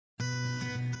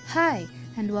Hi,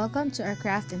 and welcome to our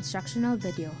craft instructional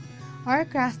video. Our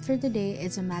craft for today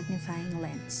is a magnifying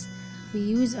lens. We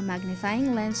use a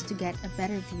magnifying lens to get a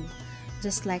better view.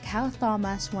 Just like how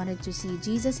Thomas wanted to see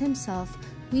Jesus himself,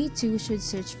 we too should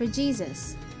search for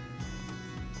Jesus.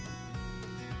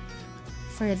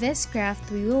 For this craft,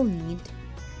 we will need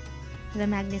the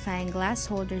magnifying glass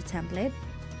holder template,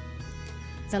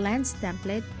 the lens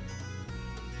template,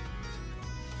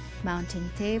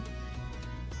 mounting tape,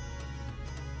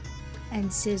 and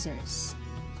scissors.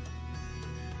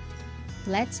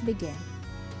 Let's begin.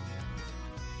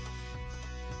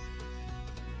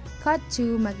 Cut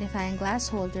 2 magnifying glass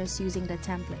holders using the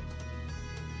template.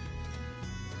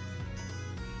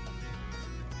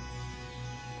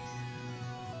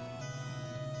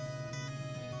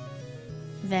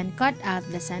 Then cut out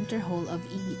the center hole of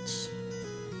each.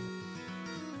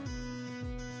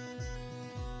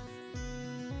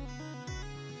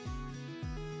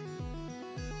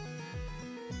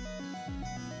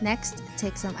 Next,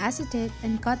 take some acetate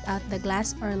and cut out the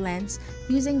glass or lens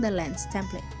using the lens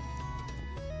template.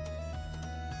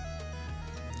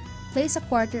 Place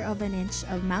 1/4 inch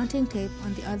of mounting tape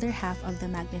on the other half of the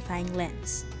magnifying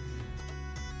lens.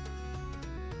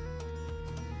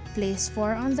 Place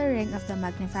 4 on the ring of the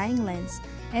magnifying lens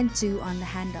and 2 on the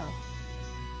handle.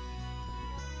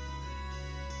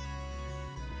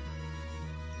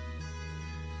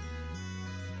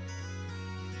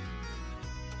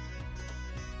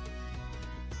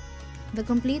 The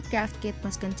complete craft kit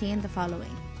must contain the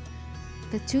following: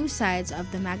 the 2 sides of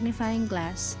the magnifying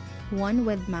glass, one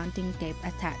with mounting tape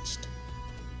attached,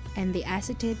 and the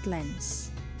acetate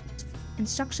lens.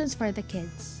 Instructions for the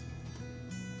kids.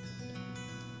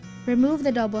 Remove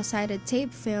the double-sided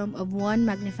tape film of one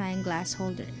magnifying glass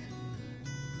holder.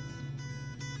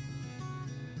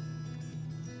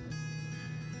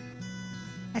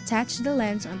 Attach the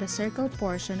lens on the circle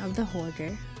portion of the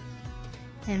holder,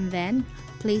 and then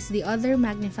place the other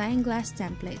magnifying glass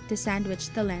template to sandwich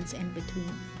the lens in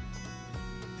between.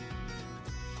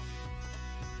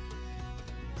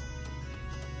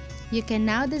 You can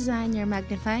now design your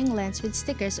magnifying lens with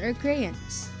stickers or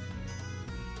crayons.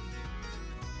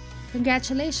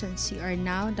 Congratulations, you are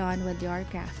now done with your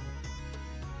craft.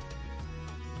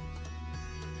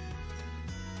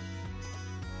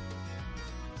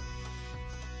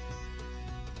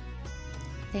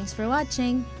 Thanks for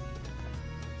watching.